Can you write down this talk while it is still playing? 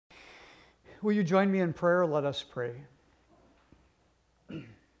will you join me in prayer? Let us pray.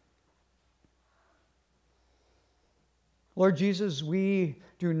 Lord Jesus, we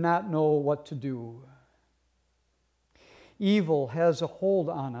do not know what to do. Evil has a hold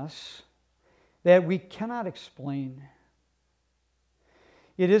on us that we cannot explain.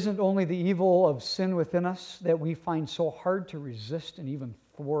 It isn't only the evil of sin within us that we find so hard to resist and even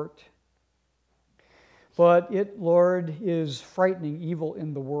thwart, but it, Lord, is frightening evil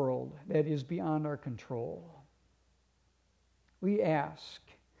in the world that is beyond our control. We ask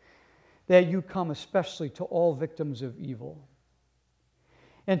that you come especially to all victims of evil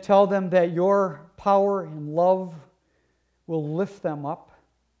and tell them that your power and love will lift them up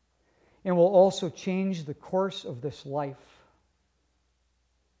and will also change the course of this life.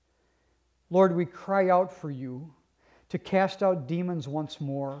 Lord, we cry out for you to cast out demons once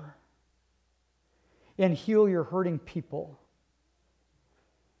more and heal your hurting people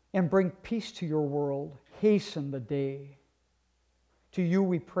and bring peace to your world. Hasten the day. To you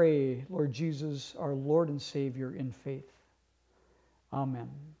we pray, Lord Jesus, our Lord and Savior, in faith. Amen.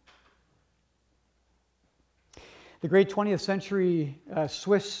 The great 20th century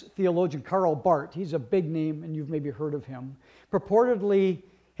Swiss theologian Karl Barth, he's a big name and you've maybe heard of him, purportedly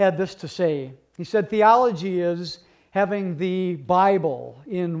had this to say. He said, theology is having the Bible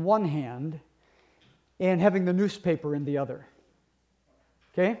in one hand and having the newspaper in the other.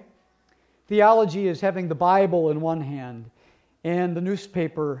 Okay? Theology is having the Bible in one hand and the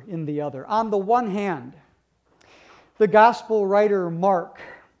newspaper in the other. On the one hand, the gospel writer Mark,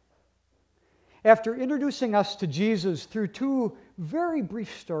 after introducing us to Jesus through two very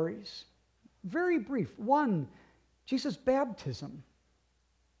brief stories, very brief. One, Jesus' baptism.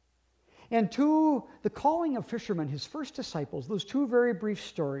 And two, the calling of fishermen, his first disciples, those two very brief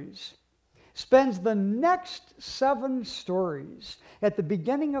stories, spends the next 7 stories at the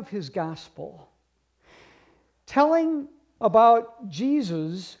beginning of his gospel telling about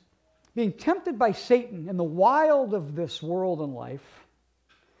Jesus being tempted by Satan in the wild of this world and life,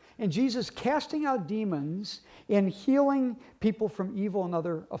 and Jesus casting out demons and healing people from evil and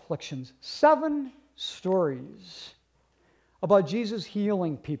other afflictions. 7 stories about Jesus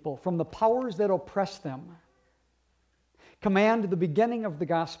healing people from the powers that oppress them command the beginning of the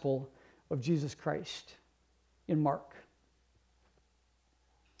gospel of Jesus Christ in Mark.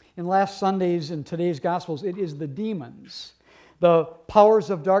 In last Sunday's and today's Gospels, it is the demons, the powers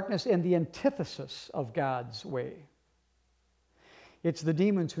of darkness, and the antithesis of God's way. It's the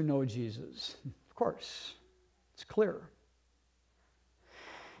demons who know Jesus. Of course, it's clear.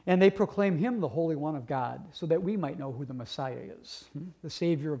 And they proclaim him the Holy One of God so that we might know who the Messiah is, the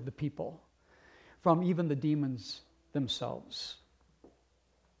Savior of the people, from even the demons themselves.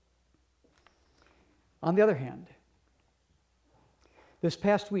 On the other hand, this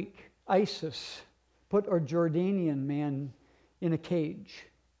past week, ISIS put a Jordanian man in a cage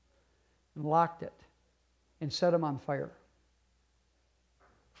and locked it and set him on fire.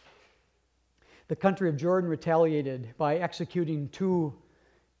 The country of Jordan retaliated by executing 2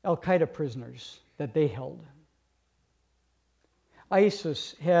 Al-Qaeda prisoners that they held.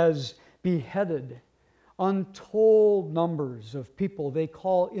 ISIS has beheaded untold numbers of people they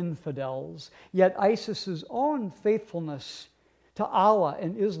call infidels, yet ISIS's own faithfulness to Allah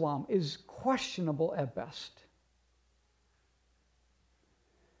and Islam is questionable at best.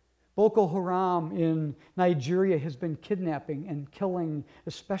 Boko Haram in Nigeria has been kidnapping and killing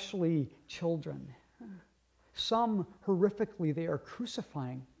especially children. Some, horrifically, they are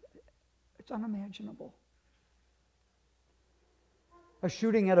crucifying. It's unimaginable. A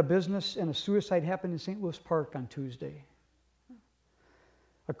shooting at a business and a suicide happened in St. Louis Park on Tuesday.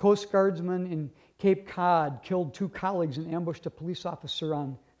 A Coast Guardsman in Cape Cod killed 2 colleagues and ambushed a police officer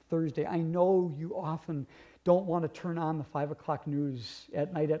on Thursday. I know you often don't want to turn on the 5 o'clock news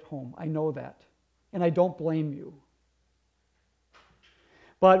at night at home. I know that. And I don't blame you.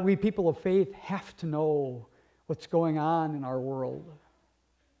 But we people of faith have to know what's going on in our world,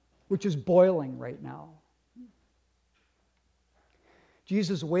 which is boiling right now.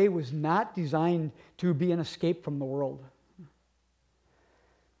 Jesus' way was not designed to be an escape from the world.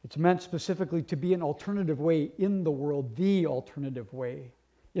 It's meant specifically to be an alternative way in the world, the alternative way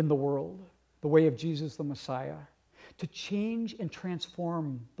in the world, the way of Jesus the Messiah, to change and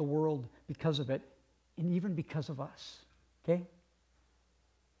transform the world because of it, and even because of us, okay?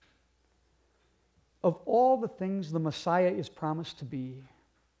 Of all the things the Messiah is promised to be,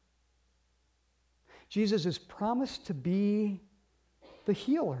 Jesus is promised to be the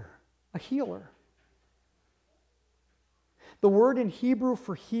healer, a healer. The word in Hebrew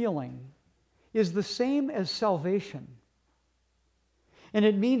for healing is the same as salvation. And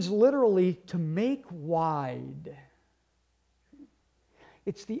it means literally to make wide.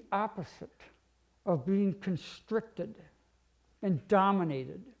 It's the opposite of being constricted and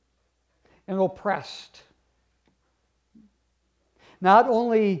dominated and oppressed. Not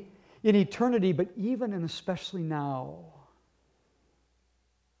only in eternity, but even and especially now.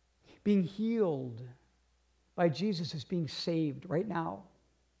 Being healed by Jesus is being saved right now.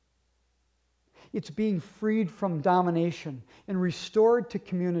 It's being freed from domination and restored to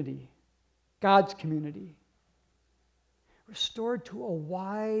community, God's community. Restored to a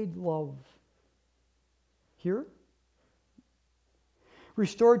wide love. Here?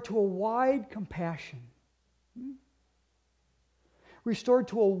 Restored to a wide compassion. Restored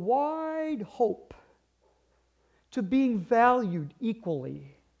to a wide hope. To being valued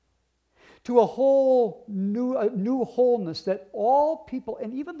equally. To a whole new wholeness that all people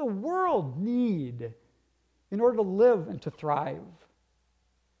and even the world need in order to live and to thrive.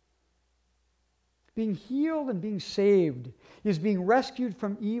 Being healed and being saved is being rescued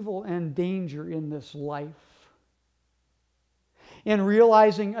from evil and danger in this life. And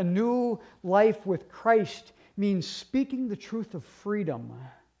realizing a new life with Christ means speaking the truth of freedom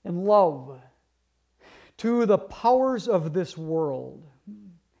and love to the powers of this world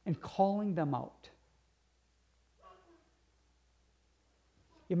and calling them out.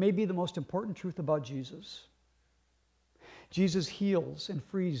 It may be the most important truth about Jesus. Jesus heals and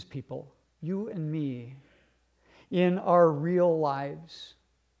frees people, you and me, in our real lives.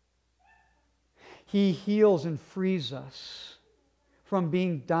 He heals and frees us from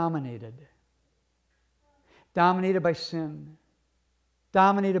being dominated. Dominated by sin.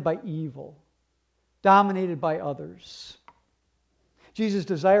 Dominated by evil. Dominated by others. Jesus'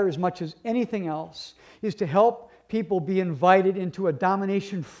 desire, as much as anything else, is to help people be invited into a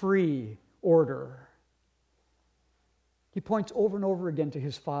domination-free order. He points over and over again to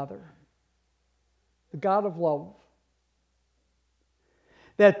his Father, the God of love,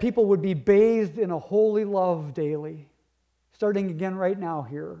 that people would be bathed in a holy love daily, starting again right now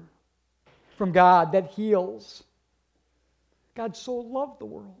here, from God that heals. God so loved the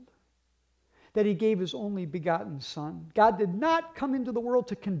world that he gave his only begotten Son. God did not come into the world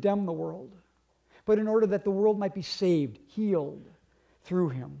to condemn the world, but in order that the world might be saved, healed through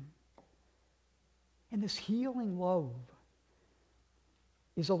him. And this healing love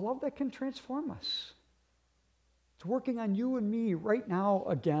is a love that can transform us. It's working on you and me right now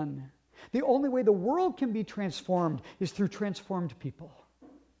again. The only way the world can be transformed is through transformed people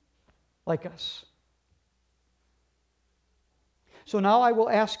like us. So now I will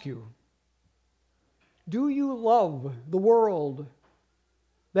ask you, do you love the world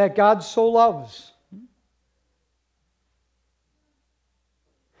that God so loves?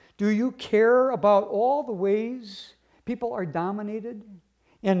 Do you care about all the ways people are dominated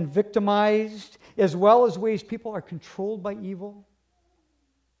and victimized, as well as ways people are controlled by evil?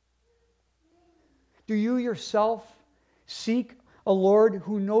 Do you yourself seek a Lord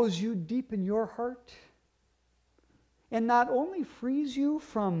who knows you deep in your heart and not only frees you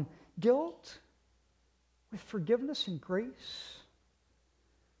from guilt with forgiveness and grace,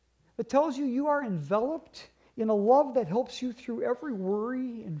 but tells you you are enveloped in a love that helps you through every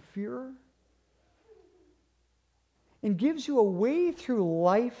worry and fear and gives you a way through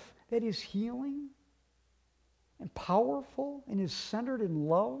life that is healing and powerful and is centered in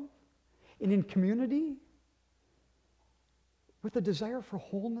love and in community with a desire for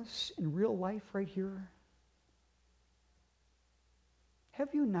wholeness in real life right here?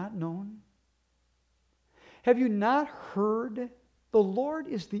 Have you not known? Have you not heard? The Lord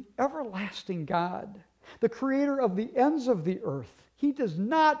is the everlasting God, the creator of the ends of the earth. He does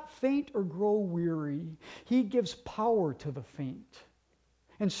not faint or grow weary. He gives power to the faint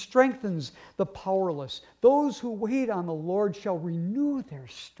and strengthens the powerless. Those who wait on the Lord shall renew their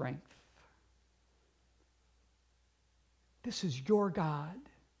strength. This is your God.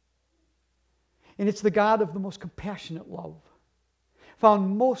 And it's the God of the most compassionate love,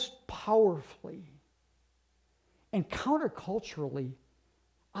 found most powerfully and counterculturally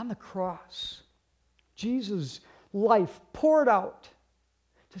on the cross. Jesus' life poured out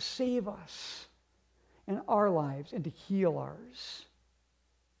to save us and our lives and to heal ours.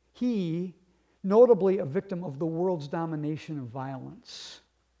 He, notably a victim of the world's domination and violence,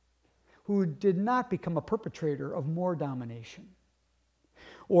 who did not become a perpetrator of more domination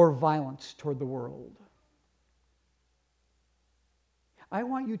or violence toward the world. I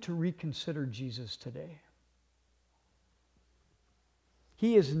want you to reconsider Jesus today.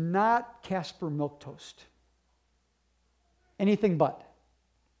 He is not Casper Milquetoast. Anything but.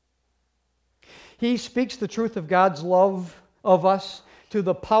 He speaks the truth of God's love of us to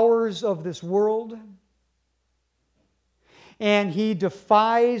the powers of this world. And he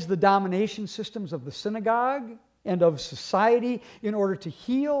defies the domination systems of the synagogue and of society in order to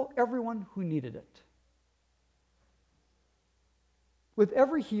heal everyone who needed it. With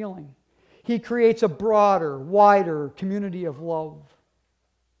every healing, he creates a broader, wider community of love,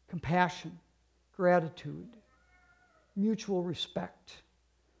 compassion, gratitude, mutual respect,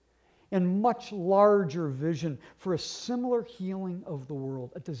 and much larger vision for a similar healing of the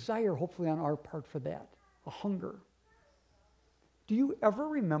world, a desire hopefully on our part for that, a hunger. Do you ever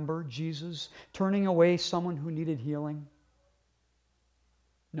remember Jesus turning away someone who needed healing?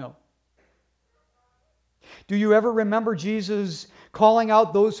 No. Do you ever remember Jesus calling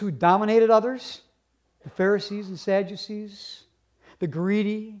out those who dominated others? The Pharisees and Sadducees, the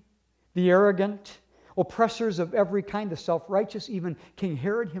greedy, the arrogant, oppressors of every kind, the self-righteous, even King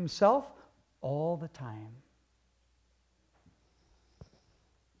Herod himself, all the time.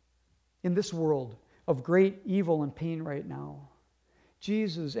 In this world of great evil and pain right now,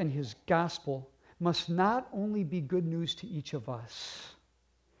 Jesus and his gospel must not only be good news to each of us,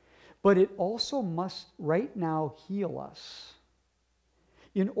 but it also must right now heal us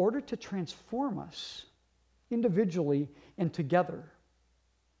in order to transform us individually and together.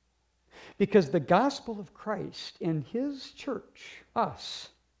 Because the gospel of Christ and his church, us,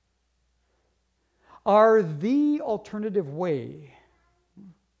 are the alternative way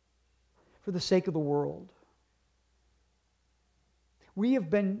for the sake of the world. We have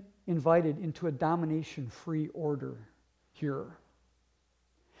been invited into a domination-free order here.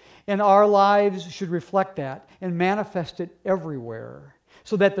 And our lives should reflect that and manifest it everywhere,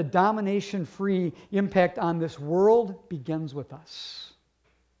 so that the domination-free impact on this world begins with us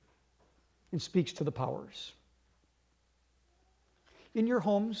and speaks to the powers. In your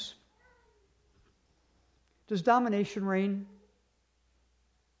homes, does domination reign?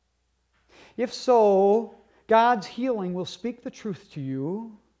 If so, God's healing will speak the truth to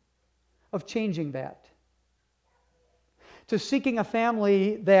you of changing that, to seeking a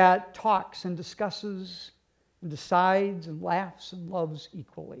family that talks and discusses and decides and laughs and loves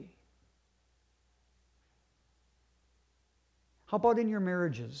equally. How about in your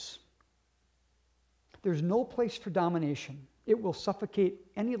marriages? There's no place for domination. It will suffocate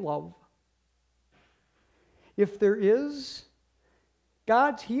any love. If there is,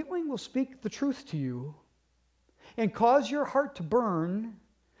 God's healing will speak the truth to you and cause your heart to burn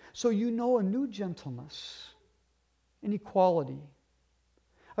so you know a new gentleness, an equality,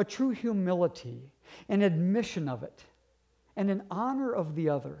 a true humility, an admission of it, and an honor of the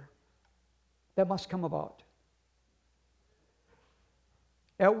other that must come about.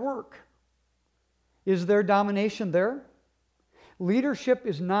 At work, is there domination there? Leadership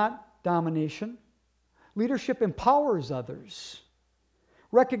is not domination. Leadership empowers others,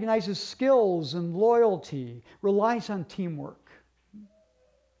 recognizes skills and loyalty, relies on teamwork.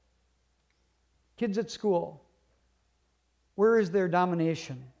 Kids at school, where is their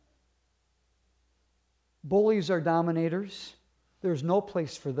domination? Bullies are dominators. There's no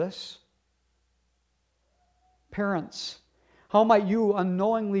place for this. Parents, how might you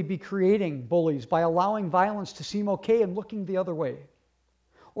unknowingly be creating bullies by allowing violence to seem okay and looking the other way,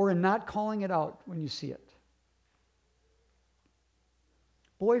 or in not calling it out when you see it?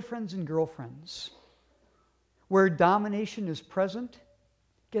 Boyfriends and girlfriends, where domination is present,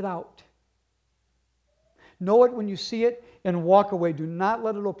 get out. Know it when you see it and walk away. Do not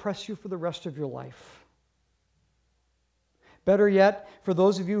let it oppress you for the rest of your life. Better yet, for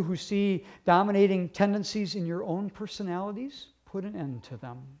those of you who see dominating tendencies in your own personalities, put an end to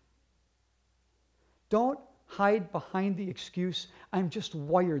them. Don't hide behind the excuse, I'm just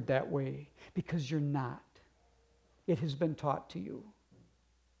wired that way, because you're not. It has been taught to you.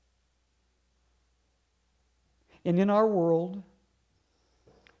 And in our world,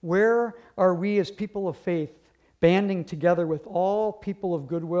 where are we as people of faith banding together with all people of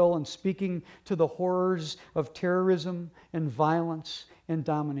goodwill and speaking to the horrors of terrorism and violence and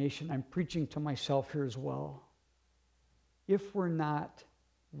domination? I'm preaching to myself here as well. If we're not,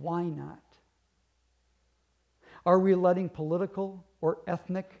 why not? Are we letting political or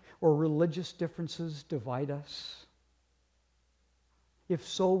ethnic or religious differences divide us? If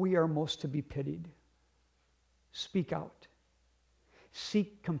so, we are most to be pitied. Speak out.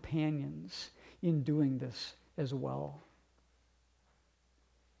 Seek companions in doing this as well.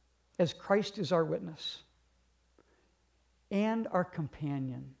 As Christ is our witness and our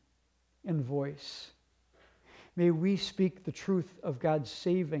companion and voice, may we speak the truth of God's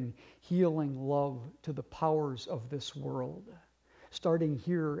saving, healing love to the powers of this world, starting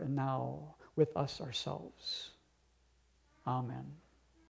here and now with us ourselves. Amen.